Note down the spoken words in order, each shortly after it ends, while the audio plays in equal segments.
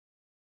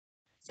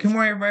Good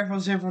morning, everybody. From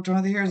San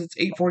Francisco here. It's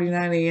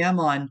 8:49 a.m.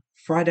 on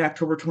Friday,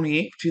 October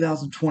 28th,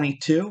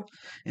 2022,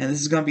 and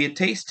this is going to be a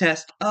taste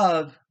test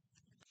of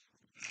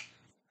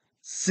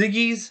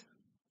Siggi's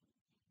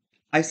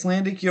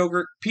Icelandic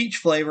yogurt peach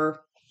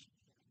flavor,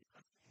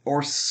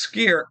 or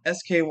Skyr,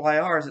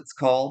 SKYR as it's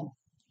called.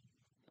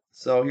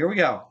 So here we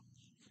go.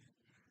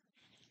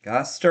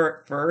 Gotta stir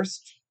it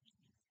first.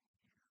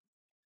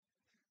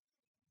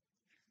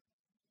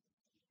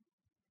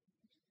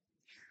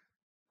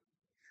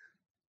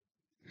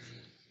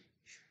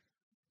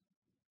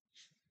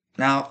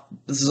 Now,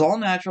 this is all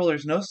natural.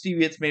 There's no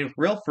stevia. It's made with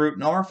real fruit,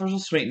 no artificial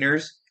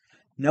sweeteners,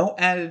 no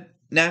added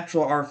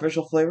natural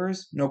artificial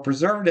flavors, no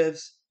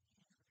preservatives,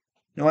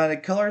 no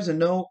added colors, and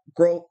no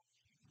growth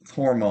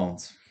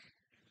hormones.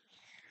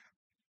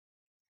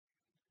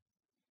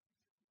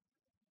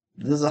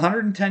 This is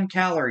 110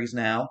 calories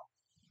now,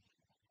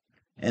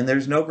 and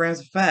there's no grams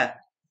of fat.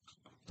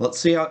 Let's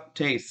see how it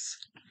tastes.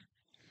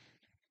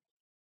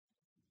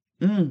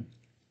 Mmm,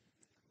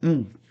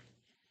 mmm.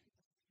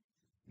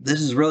 This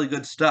is really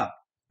good stuff.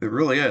 It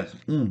really is.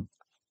 Mmm.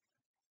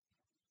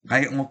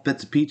 I get more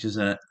bits of peaches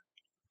in it.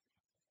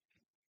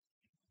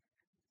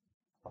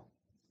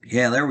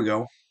 Yeah, there we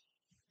go.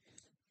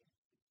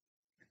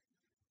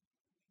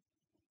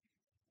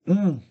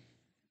 Mmm.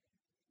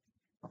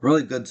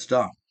 Really good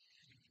stuff.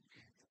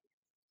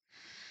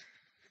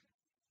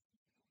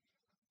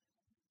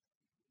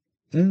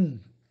 Mmm.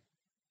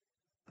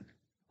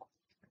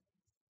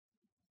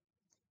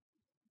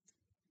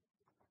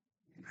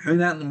 Having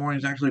that in the morning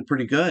is actually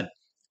pretty good.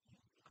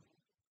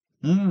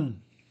 Mmm.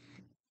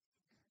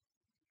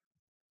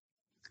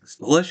 It's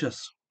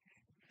delicious.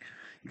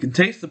 You can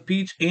taste the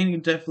peach, and you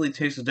can definitely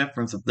taste the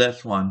difference of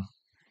this one.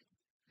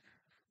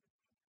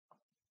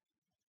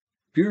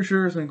 Pure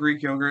sugars and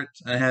Greek yogurt,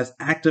 and it has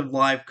active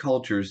live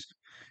cultures.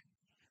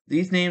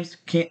 These names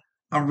I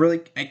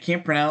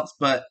can't pronounce,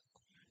 but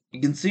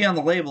you can see on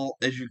the label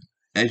as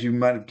you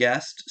might have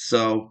guessed.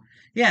 So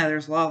yeah,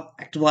 there's a lot of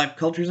active live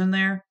cultures in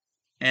there,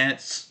 and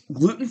it's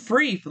gluten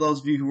free for those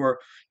of you who are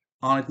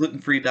on a gluten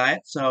free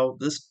diet. So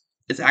this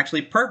is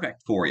actually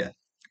perfect for you.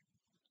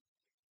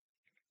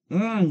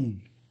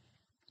 Mmm,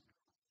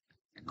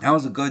 that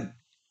was a good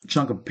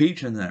chunk of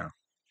peach in there.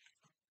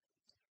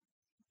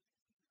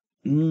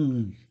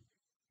 Mmm,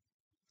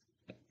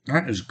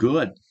 that is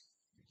good.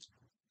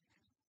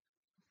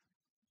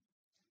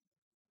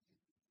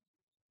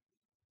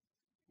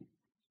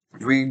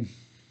 I mean,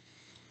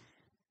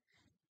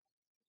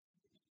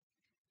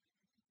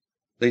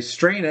 they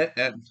strain it,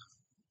 and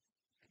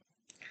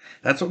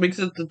that's what makes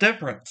it the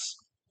difference.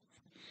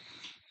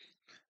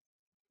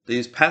 They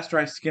use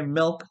pasteurized skim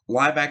milk,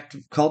 live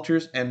active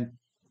cultures, and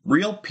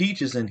real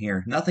peaches in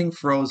here. Nothing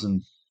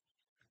frozen.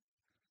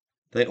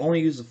 They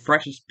only use the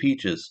freshest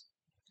peaches.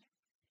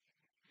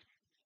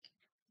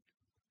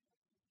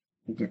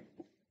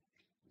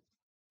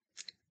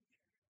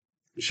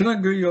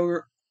 Shouldn't Greek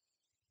yogurt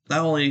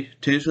not only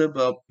taste good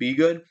but be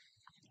good?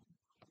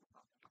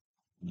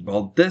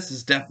 Well, this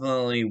is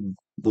definitely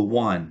the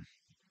one.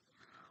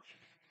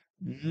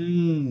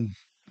 Mmm,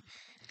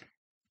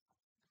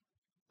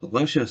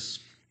 delicious.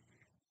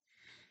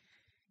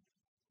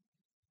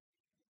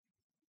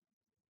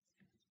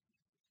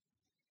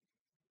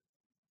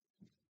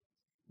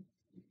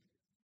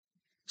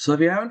 So if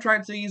you haven't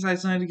tried Siggi's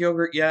Icelandic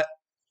yogurt yet,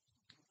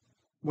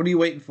 what are you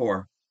waiting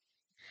for?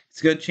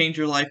 It's gonna change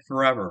your life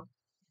forever.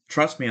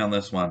 Trust me on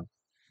this one.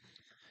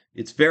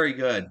 It's very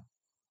good.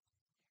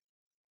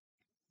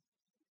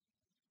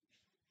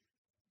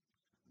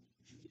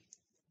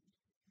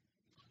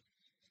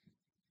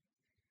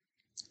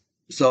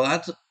 So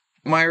that's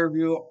my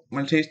review,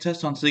 my taste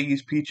test on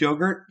Siggi's peach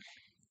yogurt.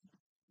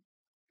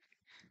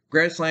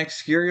 Great Icelandic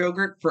Skyr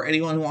yogurt for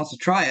anyone who wants to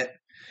try it.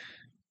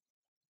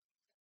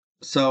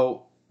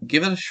 So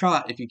give it a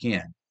shot if you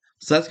can.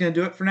 So that's gonna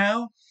do it for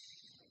now.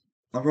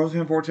 I'm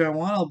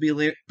Roseman4291. I'll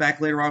be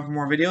back later on for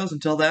more videos.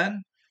 Until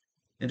then,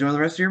 enjoy the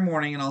rest of your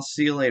morning, and I'll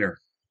see you later.